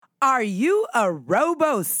Are you a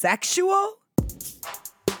robosexual?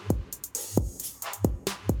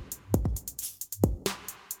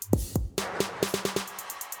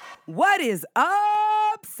 What is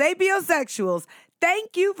up, sapiosexuals?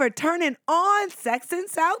 Thank you for turning on Sex in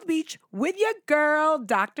South Beach with your girl,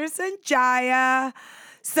 Dr. Sanjaya.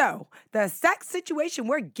 So, the sex situation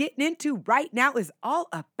we're getting into right now is all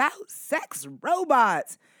about sex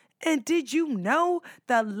robots. And did you know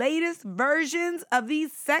the latest versions of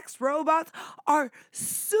these sex robots are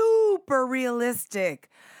super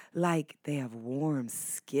realistic? Like they have warm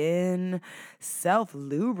skin,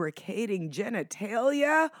 self-lubricating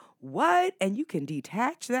genitalia. What? And you can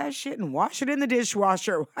detach that shit and wash it in the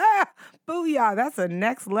dishwasher. Booyah, that's a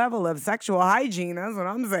next level of sexual hygiene. That's what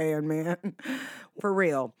I'm saying, man. For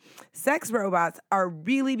real. Sex robots are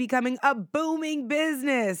really becoming a booming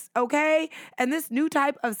business, okay? And this new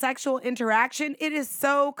type of sexual interaction, it is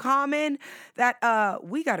so common that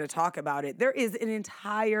we got to talk about it. There is an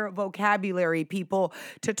entire vocabulary, people,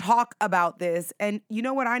 to talk about this. And you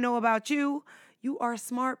know what I know about you? You are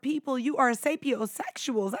smart people. You are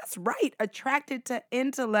sapiosexuals. That's right. Attracted to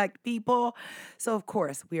intellect, people. So, of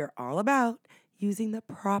course, we are all about using the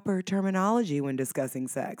proper terminology when discussing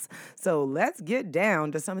sex. So let's get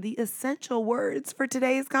down to some of the essential words for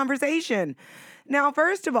today's conversation. Now,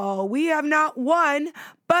 first of all, we have not one,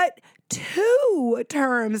 but two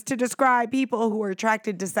terms to describe people who are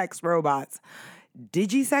attracted to sex robots: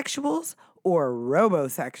 digisexuals or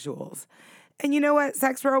robosexuals. And you know what?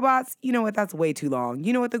 Sex robots, you know what? That's way too long.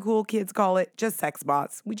 You know what the cool kids call it? Just sex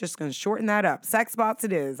bots. We're just going to shorten that up. Sex bots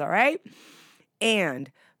it is, all right?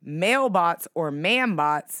 And male bots or man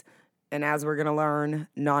bots, and as we're going to learn,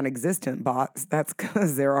 non-existent bots. That's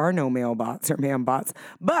because there are no male bots or man bots.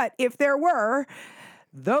 But if there were,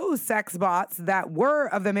 those sex bots that were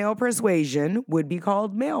of the male persuasion would be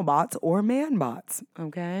called male bots or man bots,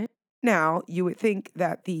 okay? Now, you would think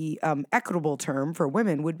that the equitable term for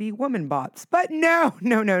women would be woman bots, but no.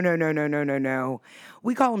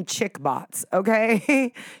 We call them chick bots,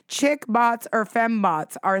 okay? Chick bots or femme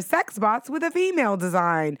bots are sex bots with a female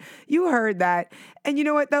design. You heard that. And you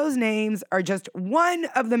know what? Those names are just one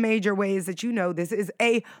of the major ways that you know this is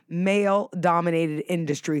a male-dominated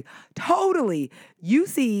industry. Totally. You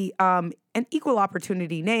see an equal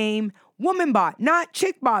opportunity name, woman bot, not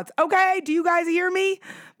chick bots, okay? Do you guys hear me?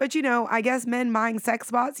 But you know, I guess men buying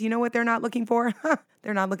sex bots, you know what they're not looking for?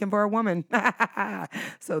 They're not looking for a woman.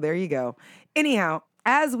 So there you go. Anyhow,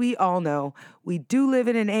 as we all know, we do live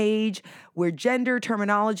in an age where gender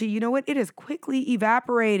terminology, you know what, it is quickly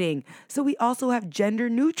evaporating. So we also have gender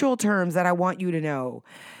neutral terms that I want you to know.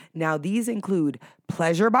 Now, these include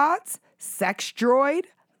pleasure bots, sex droid,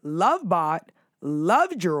 love bot,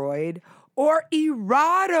 love droid, or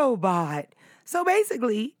erotobot. So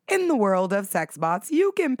basically, in the world of sex bots,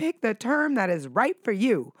 you can pick the term that is right for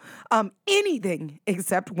you. Anything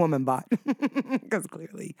except woman bot, because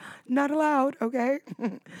clearly not allowed, okay?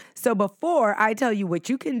 So before I tell you what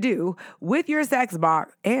you can do with your sex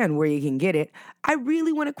bot and where you can get it, I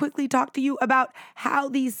really want to quickly talk to you about how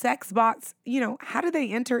these sex bots, how do they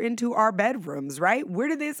enter into our bedrooms, right? Where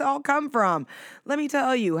did this all come from? Let me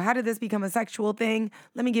tell you, how did this become a sexual thing?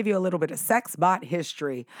 Let me give you a little bit of sex bot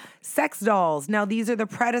history. Sex dolls. Now, these are the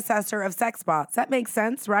predecessor of sex bots. That makes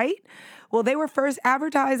sense, right? Well, they were first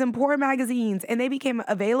advertised in porn magazines and they became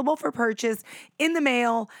available for purchase in the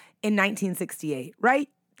mail in 1968, right?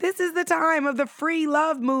 This is the time of the free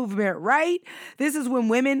love movement, right? This is when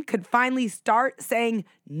women could finally start saying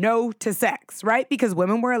no to sex, right? Because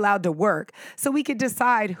women were allowed to work, so we could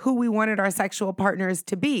decide who we wanted our sexual partners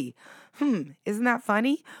to be. Isn't that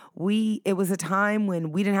funny? It was a time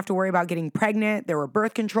when we didn't have to worry about getting pregnant. There were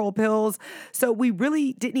birth control pills. So we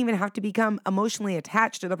really didn't even have to become emotionally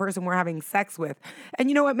attached to the person we're having sex with. And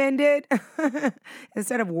you know what men did?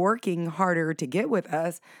 Instead of working harder to get with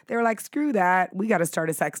us, they were like, screw that. We got to start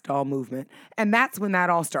a sex doll movement. And that's when that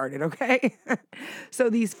all started, okay? So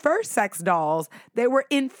these first sex dolls, they were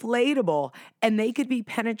inflatable and they could be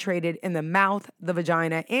penetrated in the mouth, the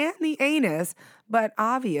vagina, and the anus. But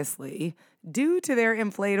obviously, due to their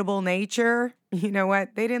inflatable nature, you know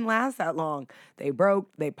what? They didn't last that long. They broke,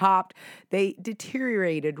 they popped, they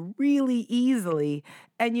deteriorated really easily.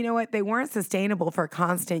 And you know what? They weren't sustainable for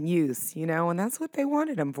constant use, and that's what they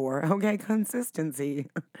wanted them for, okay? Consistency.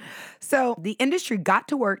 So the industry got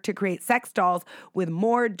to work to create sex dolls with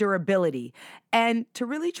more durability and to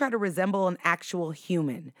really try to resemble an actual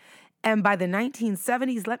human. And by the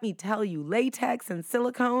 1970s, let me tell you, latex and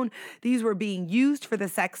silicone, these were being used for the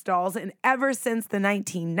sex dolls. And ever since the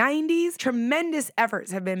 1990s, tremendous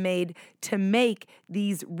efforts have been made to make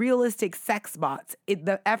these realistic sex bots.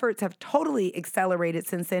 The efforts have totally accelerated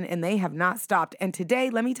since then, and they have not stopped. And today,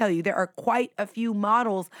 let me tell you, there are quite a few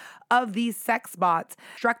models of these sex bots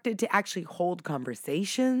constructed to actually hold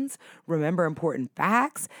conversations, remember important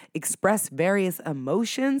facts, express various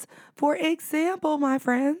emotions. For example, my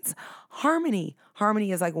friends, Harmony.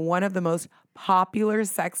 Harmony is like one of the most popular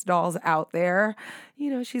sex dolls out there.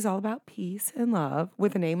 You know, she's all about peace and love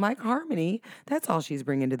with a name like Harmony. That's all she's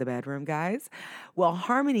bringing to the bedroom, guys. Well,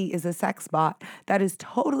 Harmony is a sex bot that is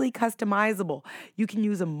totally customizable. You can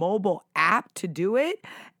use a mobile app to do it,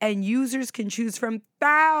 and users can choose from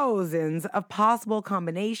thousands of possible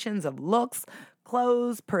combinations of looks,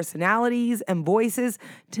 clothes, personalities, and voices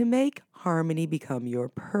to make Harmony become your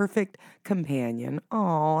perfect companion.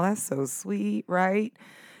 Oh, that's so sweet, right?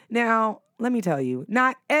 Now, let me tell you,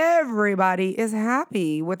 not everybody is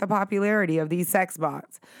happy with the popularity of these sex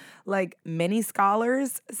bots. Like many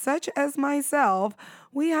scholars, such as myself,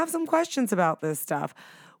 we have some questions about this stuff.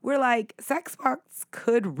 We're like, sex bots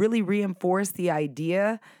could really reinforce the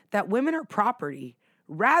idea that women are property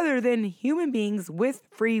rather than human beings with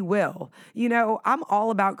free will. You know, I'm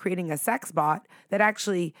all about creating a sex bot that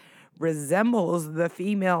actually resembles the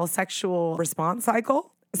female sexual response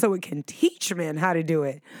cycle so it can teach men how to do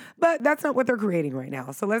it. But that's not what they're creating right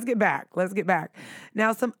now. So let's get back.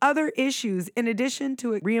 Now, some other issues, in addition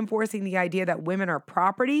to reinforcing the idea that women are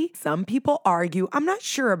property, some people argue, I'm not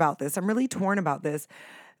sure about this, I'm really torn about this,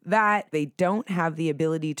 that they don't have the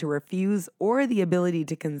ability to refuse or the ability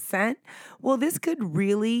to consent. Well, this could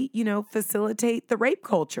really, facilitate the rape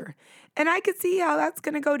culture. And I could see how that's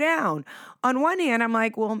going to go down. On one hand, I'm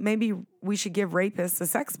like, well, maybe we should give rapists a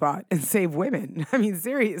sex bot and save women. I mean,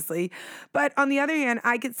 seriously. But on the other hand,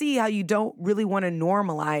 I could see how you don't really want to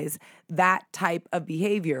normalize that type of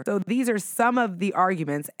behavior. So these are some of the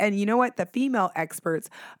arguments. And you know what? The female experts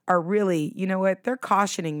are really, they're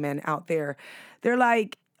cautioning men out there. They're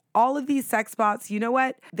like, all of these sex bots, you know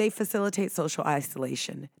what? They facilitate social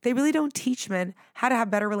isolation. They really don't teach men how to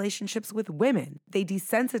have better relationships with women. They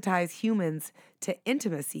desensitize humans to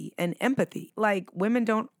intimacy and empathy. Like, women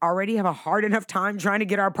don't already have a hard enough time trying to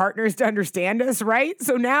get our partners to understand us, right?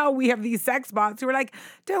 So now we have these sex bots who are like,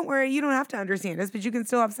 don't worry, you don't have to understand us, but you can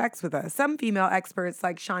still have sex with us. Some female experts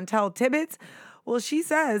like Chantel Tibbetts, well, she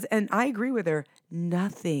says, and I agree with her,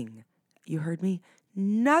 nothing, you heard me?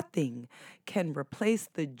 Nothing can replace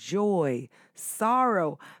the joy,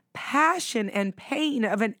 sorrow, passion, and pain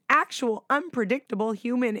of an actual unpredictable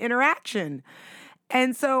human interaction.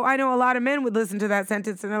 And so I know a lot of men would listen to that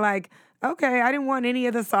sentence and they're like, okay, I didn't want any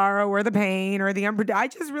of the sorrow or the pain or the I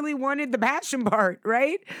just really wanted the passion part,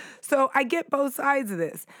 right? So I get both sides of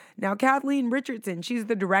this. Now, Kathleen Richardson, she's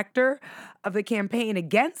the director of the campaign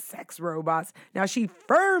against sex robots. Now, she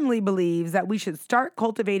firmly believes that we should start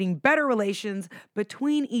cultivating better relations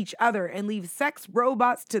between each other and leave sex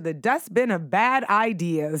robots to the dustbin of bad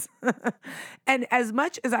ideas. And as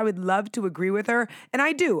much as I would love to agree with her, and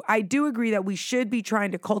I do agree that we should be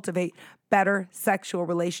trying to cultivate better sexual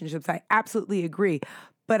relationships. I absolutely agree.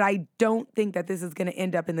 But I don't think that this is going to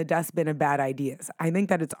end up in the dustbin of bad ideas. I think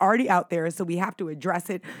that it's already out there, so we have to address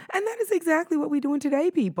it. And that is exactly what we're doing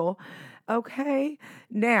today, people. Okay?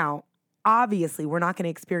 Now, obviously, we're not going to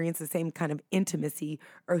experience the same kind of intimacy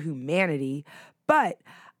or humanity, but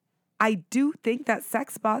I do think that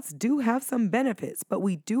sex bots do have some benefits, but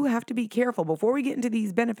we do have to be careful. Before we get into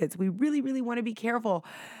these benefits, we really, really want to be careful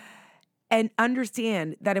and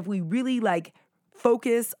understand that if we really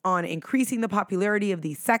focus on increasing the popularity of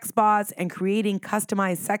these sex bots and creating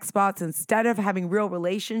customized sex bots instead of having real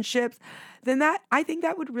relationships, then I think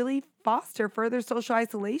that would really foster further social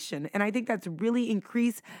isolation. And I think that's really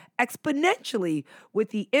increased exponentially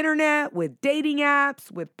with the internet, with dating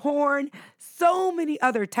apps, with porn. So many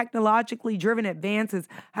other technologically driven advances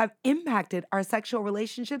have impacted our sexual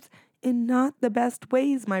relationships in not the best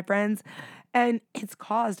ways, my friends. And it's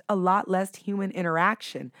caused a lot less human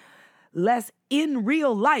interaction, less in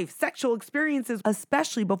real life sexual experiences,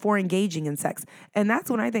 especially before engaging in sex. And that's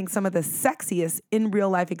when I think some of the sexiest in real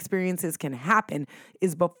life experiences can happen,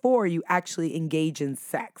 is before you actually engage in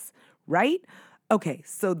sex, right? Okay,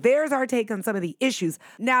 so there's our take on some of the issues.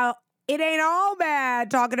 Now, it ain't all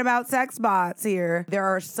bad talking about sex bots here. There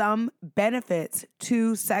are some benefits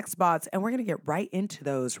to sex bots, and we're going to get right into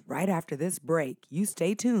those right after this break. You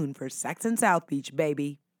stay tuned for Sex in South Beach,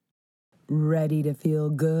 baby. Ready to feel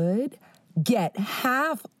good? Get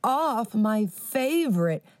half off my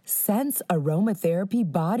favorite Sense Aromatherapy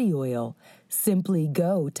body oil. Simply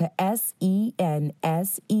go to sense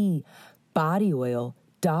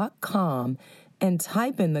bodyoil.com and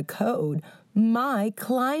type in the code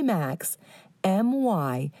MYCLIMAX,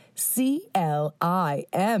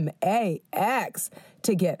 MYCLIMAX,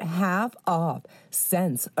 to get half off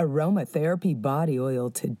Sense Aromatherapy Body Oil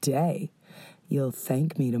today. You'll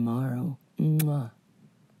thank me tomorrow. Mwah.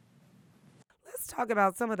 Let's talk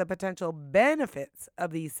about some of the potential benefits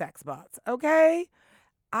of these sex bots, okay?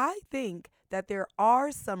 I think that there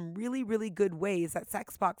are some really, really good ways that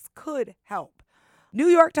sex bots could help. New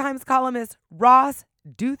York Times columnist Ross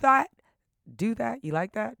Douthat. Do that? You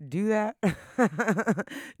like that? Do that?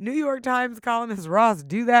 New York Times columnist Ross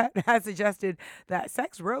Douthat has suggested that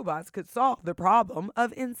sex robots could solve the problem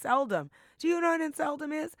of inceldom. Do you know what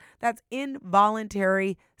inceldom is? That's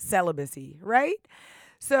involuntary celibacy, right?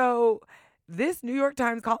 So this New York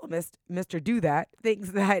Times columnist, Mr. Do That,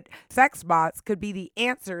 thinks that sex bots could be the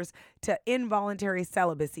answers to involuntary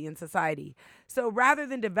celibacy in society. So rather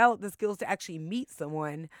than develop the skills to actually meet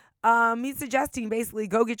someone, he's suggesting basically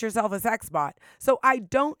go get yourself a sex bot. So I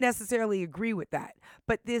don't necessarily agree with that.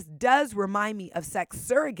 But this does remind me of sex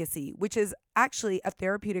surrogacy, which is actually a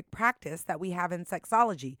therapeutic practice that we have in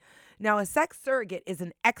sexology. Now, a sex surrogate is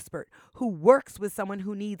an expert who works with someone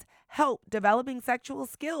who needs help developing sexual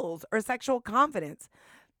skills or sexual confidence.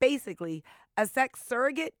 Basically, a sex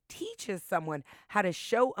surrogate teaches someone how to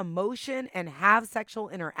show emotion and have sexual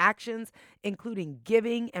interactions, including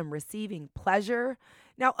giving and receiving pleasure.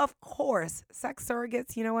 Now, of course, sex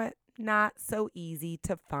surrogates, you know what? Not so easy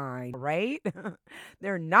to find, right?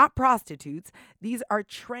 They're not prostitutes. These are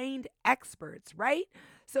trained experts, right?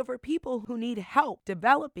 So for people who need help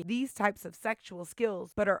developing these types of sexual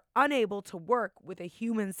skills but are unable to work with a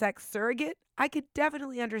human sex surrogate, I could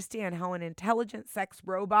definitely understand how an intelligent sex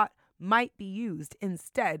robot might be used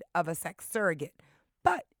instead of a sex surrogate.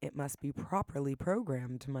 But it must be properly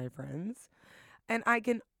programmed, my friends. And I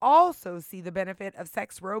can also see the benefit of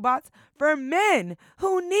sex robots for men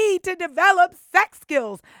who need to develop sex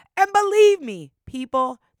skills. And believe me,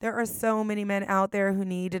 people, there are so many men out there who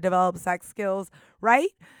need to develop sex skills, right?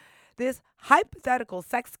 This hypothetical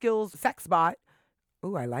sex skills sex bot,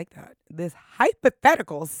 ooh, I like that. This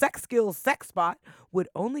hypothetical sex skills sex bot would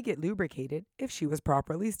only get lubricated if she was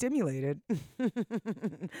properly stimulated.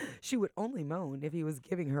 She would only moan if he was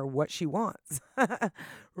giving her what she wants,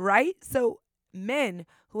 right? So men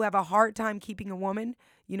who have a hard time keeping a woman,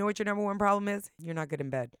 you know what your number one problem is? You're not good in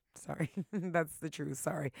bed. Sorry. That's the truth.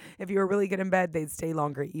 Sorry. If you were really good in bed, they'd stay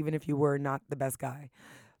longer, even if you were not the best guy.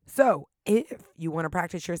 So if you want to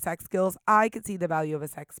practice your sex skills, I could see the value of a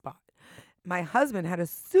sex bot. My husband had a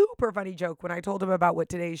super funny joke when I told him about what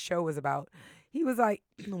today's show was about. He was like,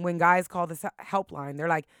 when guys call the helpline, they're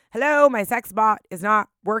like, hello, my sex bot is not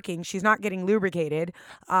working. She's not getting lubricated.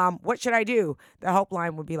 What should I do? The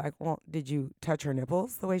helpline would be like, well, did you touch her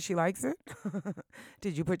nipples the way she likes it?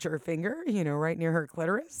 Did you put your finger, right near her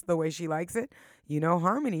clitoris the way she likes it?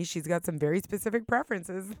 Harmony, she's got some very specific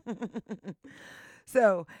preferences.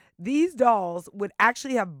 So these dolls would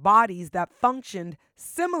actually have bodies that functioned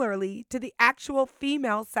similarly to the actual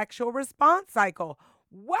female sexual response cycle.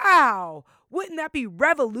 Wow! Wouldn't that be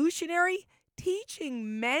revolutionary?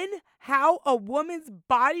 Teaching men how a woman's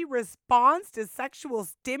body responds to sexual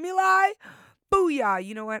stimuli? Booyah!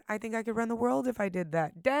 You know what? I think I could run the world if I did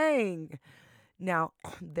that. Dang! Now,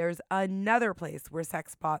 there's another place where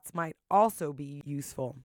sex bots might also be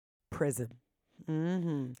useful. Prison.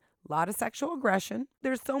 A lot of sexual aggression.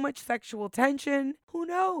 There's so much sexual tension. Who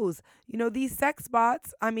knows? These sex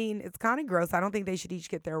bots, it's kind of gross. I don't think they should each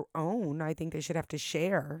get their own. I think they should have to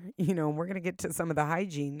share. And we're going to get to some of the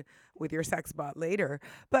hygiene with your sex bot later.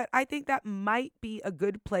 But I think that might be a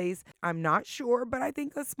good place. I'm not sure, but I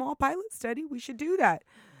think a small pilot study, we should do that.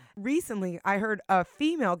 Recently, I heard a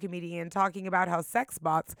female comedian talking about how sex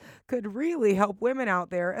bots could really help women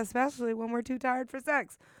out there, especially when we're too tired for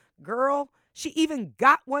sex. Girl, she even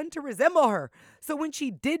got one to resemble her. So when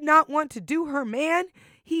she did not want to do her man,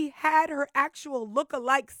 he had her actual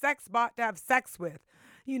look-alike sex bot to have sex with.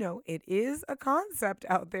 It is a concept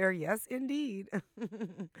out there. Yes, indeed.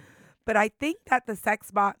 But I think that the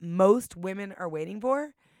sex bot most women are waiting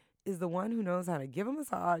for is the one who knows how to give a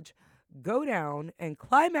massage, go down, and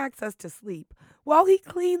climax us to sleep while he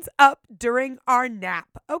cleans up during our nap.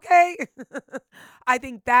 Okay? I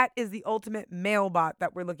think that is the ultimate male bot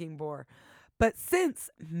that we're looking for. But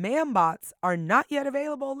since man bots are not yet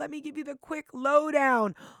available, let me give you the quick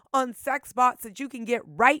lowdown on sex bots that you can get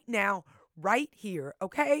right now, right here,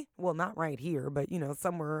 okay? Well, not right here, but,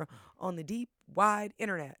 somewhere on the deep, wide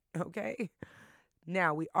internet, okay?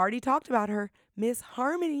 Now, we already talked about her, Miss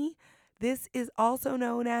Harmony. This is also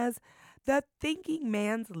known as the thinking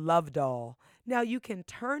man's love doll. Now you can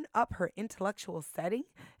turn up her intellectual setting,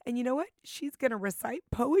 and you know what? She's going to recite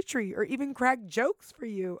poetry or even crack jokes for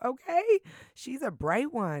you, okay? She's a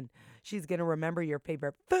bright one. She's going to remember your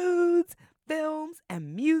favorite foods, films,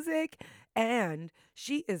 and music, and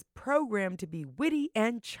she is programmed to be witty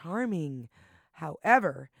and charming.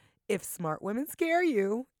 However, if smart women scare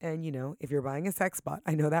you, and if you're buying a sex bot,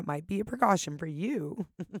 I know that might be a precaution for you.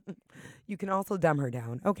 You can also dumb her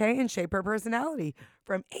down, okay, and shape her personality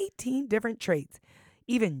from 18 different traits,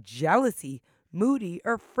 even jealousy, moody,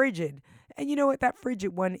 or frigid. And you know what? That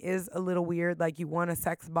frigid one is a little weird. Like you want a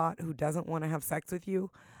sex bot who doesn't want to have sex with you.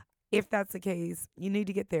 If that's the case, you need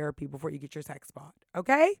to get therapy before you get your sex bot,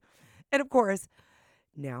 okay? And of course,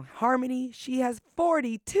 now, Harmony, she has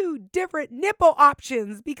 42 different nipple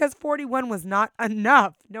options because 41 was not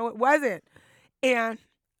enough. No, it wasn't. And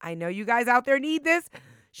I know you guys out there need this.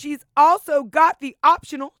 She's also got the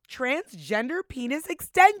optional transgender penis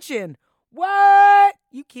extension. What?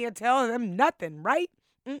 You can't tell them nothing, right?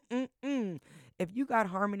 If you got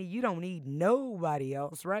Harmony, you don't need nobody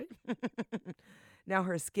else, right? Now,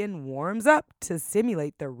 her skin warms up to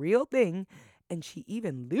simulate the real thing, and she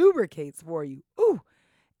even lubricates for you. Ooh.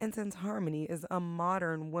 And since Harmony is a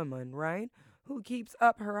modern woman, right, who keeps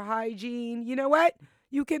up her hygiene, you know what?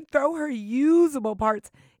 You can throw her usable parts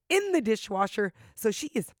in the dishwasher so she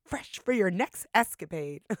is fresh for your next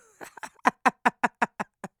escapade.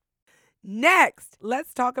 Next,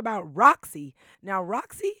 let's talk about Roxy. Now,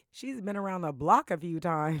 Roxy, she's been around the block a few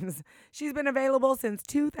times. She's been available since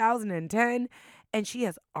 2010, and she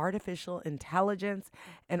has artificial intelligence,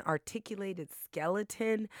 an articulated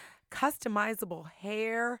skeleton, customizable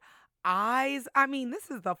hair, eyes. I mean,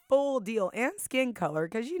 this is the full deal, and skin color,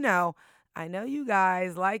 because I know you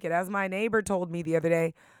guys like it. As my neighbor told me the other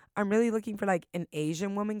day, I'm really looking for like an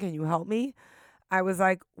Asian woman. Can you help me? I was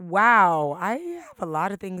like, wow, I have a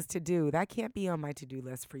lot of things to do. That can't be on my to-do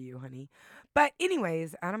list for you, honey. But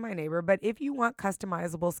anyways, out of my neighbor. But if you want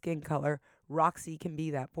customizable skin color, Roxy can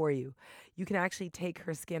be that for you. You can actually take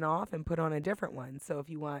her skin off and put on a different one. So if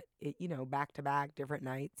you want it, back to back, different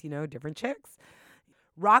nights, different chicks.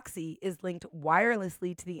 Roxy is linked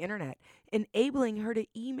wirelessly to the internet, enabling her to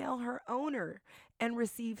email her owner and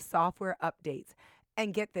receive software updates.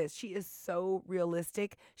 And get this, she is so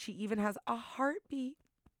realistic. She even has a heartbeat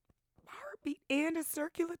and a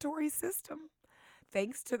circulatory system.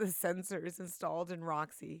 Thanks to the sensors installed in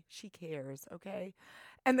Roxy, she cares, okay?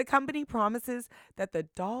 And the company promises that the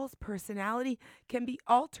doll's personality can be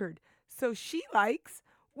altered so she likes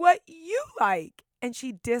what you like and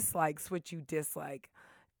she dislikes what you dislike.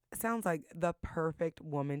 Sounds like the perfect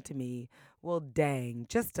woman to me. Well, dang,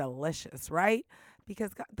 just delicious, right?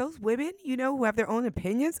 Because God, those women, who have their own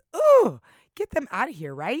opinions, ooh, get them out of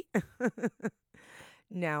here, right?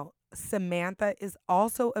 Now, Samantha is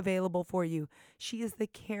also available for you. She is the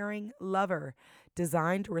caring lover,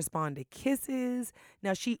 designed to respond to kisses.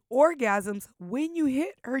 Now, she orgasms when you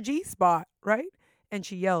hit her G-spot, right? And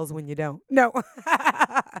she yells when you don't. No,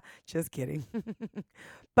 just kidding.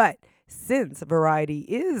 But since variety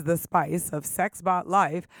is the spice of sexbot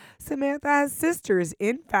life, Samantha has sisters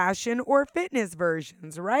in fashion or fitness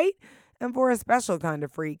versions, right? And for a special kind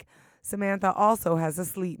of freak, Samantha also has a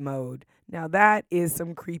sleep mode. Now that is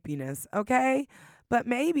some creepiness, okay? But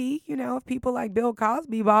maybe, if people like Bill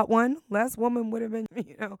Cosby bought one, less woman would have been,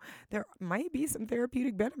 there might be some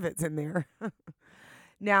therapeutic benefits in there.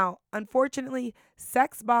 Now, unfortunately,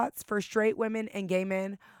 sex bots for straight women and gay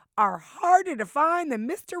men are harder to find than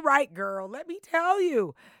Mr. Right Girl. Let me tell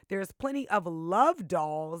you, there's plenty of love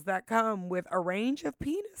dolls that come with a range of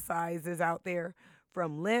penis sizes out there,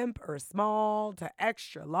 from limp or small to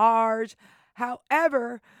extra large.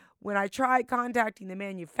 However, when I tried contacting the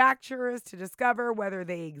manufacturers to discover whether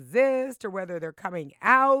they exist or whether they're coming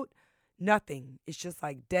out, nothing. It's just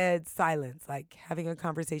like dead silence, like having a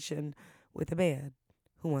conversation with a man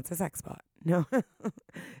who wants a sex bot. No,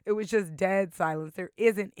 it was just dead silence. There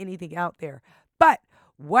isn't anything out there. But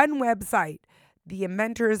one website, the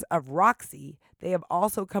inventors of Roxy, they have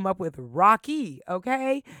also come up with Rocky,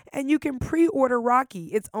 okay? And you can pre-order Rocky.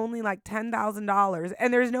 It's only like $10,000,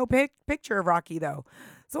 and there's no picture of Rocky, though.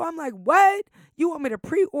 So I'm like, what? You want me to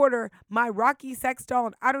pre-order my Rocky sex doll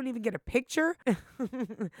and I don't even get a picture?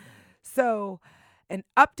 So an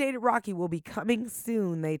updated Rocky will be coming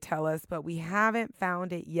soon, they tell us, but we haven't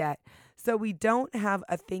found it yet. So we don't have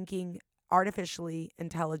a thinking, artificially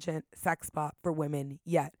intelligent sex bot for women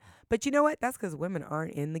yet. But you know what? That's because women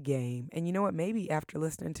aren't in the game. And you know what? Maybe after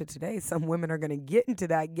listening to today, some women are going to get into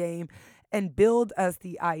that game and build us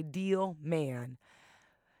the ideal man.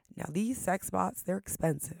 Now, these sex bots, they're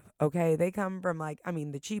expensive, okay? They come from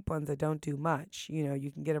the cheap ones that don't do much.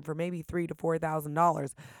 You can get them for maybe $3,000 to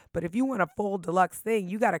 $4,000. But if you want a full deluxe thing,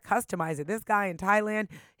 you got to customize it. This guy in Thailand,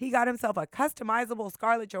 he got himself a customizable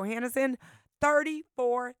Scarlett Johansson,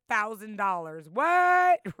 $34,000.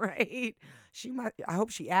 What? Right? I hope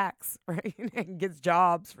she acts, right? And gets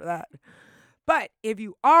jobs for that. But if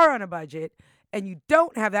you are on a budget and you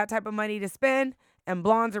don't have that type of money to spend, and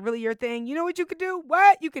blondes are really your thing, you know what you could do?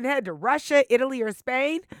 What? You can head to Russia, Italy, or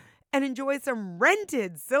Spain and enjoy some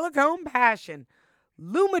rented silicone passion.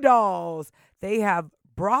 Lumadolls. They have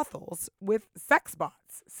brothels with sex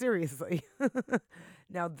bots. Seriously.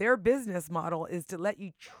 Now, their business model is to let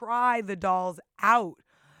you try the dolls out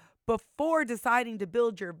before deciding to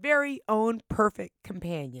build your very own perfect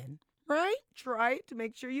companion. Right? Try it to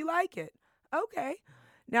make sure you like it. Okay.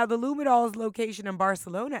 Now, the Lumadolls location in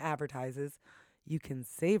Barcelona advertises, you can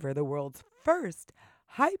savor the world's first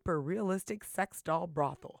hyper-realistic sex doll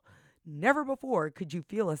brothel. Never before could you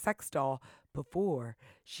feel a sex doll before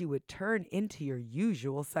she would turn into your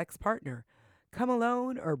usual sex partner. Come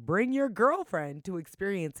alone or bring your girlfriend to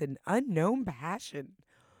experience an unknown passion.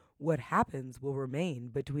 What happens will remain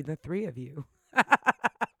between the three of you.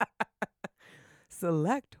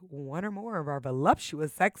 Select one or more of our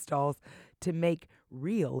voluptuous sex dolls to make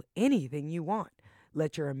real anything you want.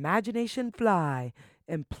 Let your imagination fly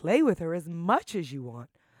and play with her as much as you want.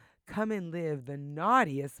 Come and live the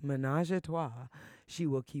naughtiest menage a trois. She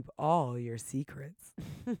will keep all your secrets.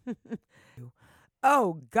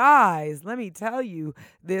 Oh, guys, let me tell you,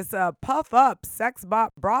 this puff up sex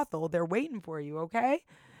bot brothel, they're waiting for you, okay?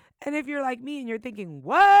 And if you're like me and you're thinking,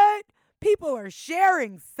 what? People are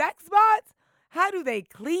sharing sex bots? How do they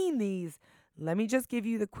clean these? Let me just give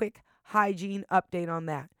you the quick hygiene update on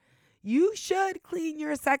that. You should clean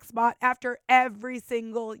your sex bot after every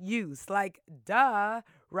single use. Like, duh,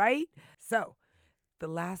 right? So, the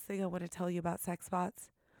last thing I want to tell you about sex bots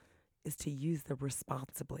is to use them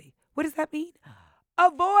responsibly. What does that mean?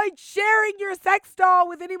 Avoid sharing your sex doll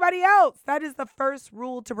with anybody else. That is the first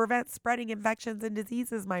rule to prevent spreading infections and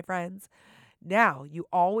diseases, my friends. Now, you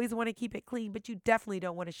always want to keep it clean, but you definitely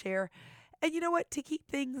don't want to share. And you know what? To keep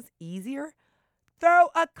things easier, throw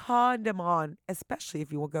a condom on, especially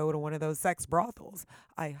if you will go to one of those sex brothels.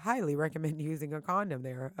 I highly recommend using a condom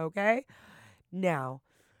there, okay? Now,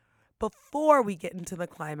 before we get into the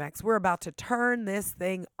climax, we're about to turn this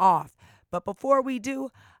thing off. But before we do,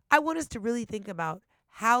 I want us to really think about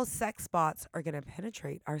how sex bots are going to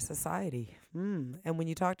penetrate our society. And when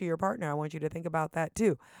you talk to your partner, I want you to think about that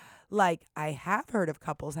too. Like, I have heard of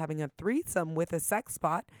couples having a threesome with a sex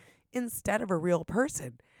bot instead of a real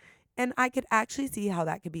person. And I could actually see how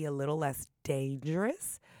that could be a little less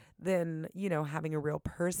dangerous than, having a real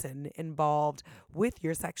person involved with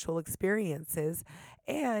your sexual experiences.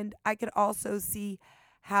 And I could also see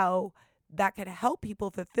how that could help people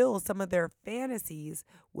fulfill some of their fantasies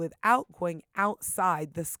without going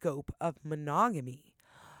outside the scope of monogamy.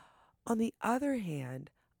 On the other hand,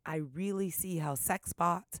 I really see how sex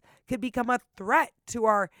bots could become a threat to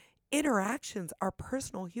our interactions, our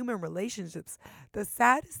personal human relationships. The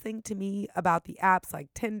saddest thing to me about the apps like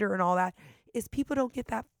Tinder and all that is people don't get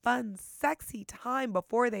that fun, sexy time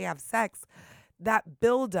before they have sex, that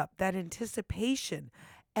buildup, that anticipation.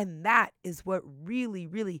 And that is what really,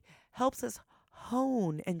 really helps us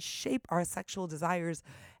hone and shape our sexual desires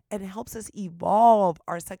and helps us evolve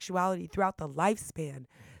our sexuality throughout the lifespan.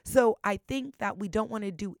 So I think that we don't want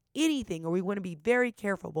to do anything, or we want to be very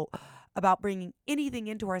careful about bringing anything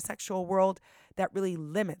into our sexual world that really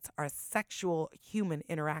limits our sexual human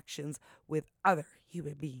interactions with other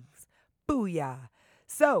human beings. Booyah.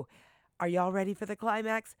 So, are y'all ready for the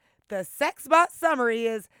climax? The sex bot summary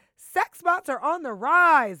is sex bots are on the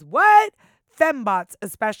rise. What? Fembots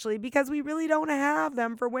especially, because we really don't have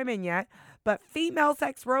them for women yet. But female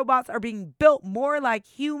sex robots are being built more like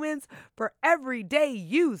humans for everyday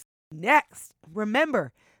use. Next,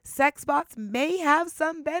 remember, sex bots may have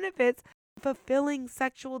some benefits. Fulfilling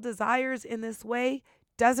sexual desires in this way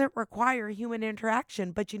doesn't require human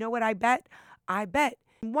interaction. But you know what I bet? I bet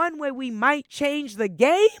one way we might change the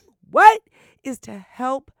game, what? Is to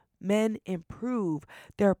help men improve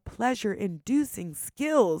their pleasure-inducing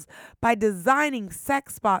skills by designing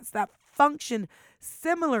sex bots that function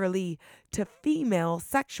similarly to female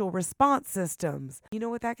sexual response systems. You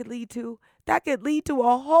know what that could lead to? That could lead to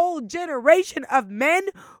a whole generation of men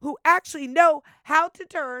who actually know how to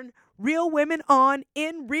turn real women on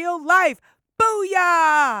in real life.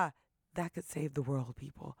 Booyah! That could save the world,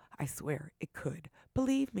 people. I swear it could.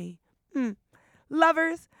 Believe me.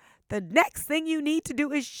 Lovers, The next thing you need to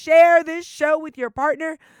do is share this show with your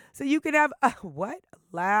partner so you can have a what?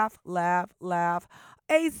 Laugh, laugh, laugh.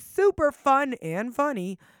 A super fun and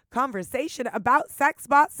funny conversation about sex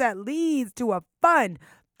bots that leads to a fun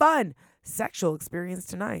sexual experience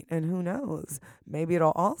tonight. And who knows? Maybe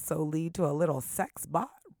it'll also lead to a little sex bot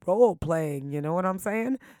role playing. You know what I'm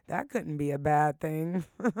saying? That couldn't be a bad thing.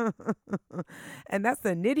 And that's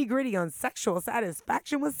the nitty gritty on sexual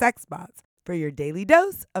satisfaction with sex bots. For your daily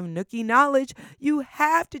dose of Nookie knowledge, you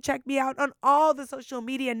have to check me out on all the social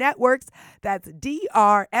media networks. That's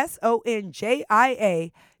DRSONJIA,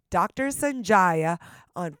 Dr. Sanjaya,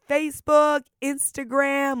 on Facebook,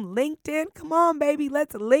 Instagram, LinkedIn. Come on, baby,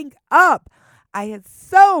 let's link up. I had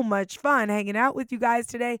so much fun hanging out with you guys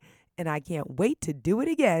today, and I can't wait to do it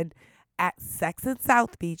again at Sex in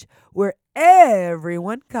South Beach, where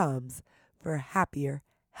everyone comes for happier,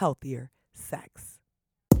 healthier sex.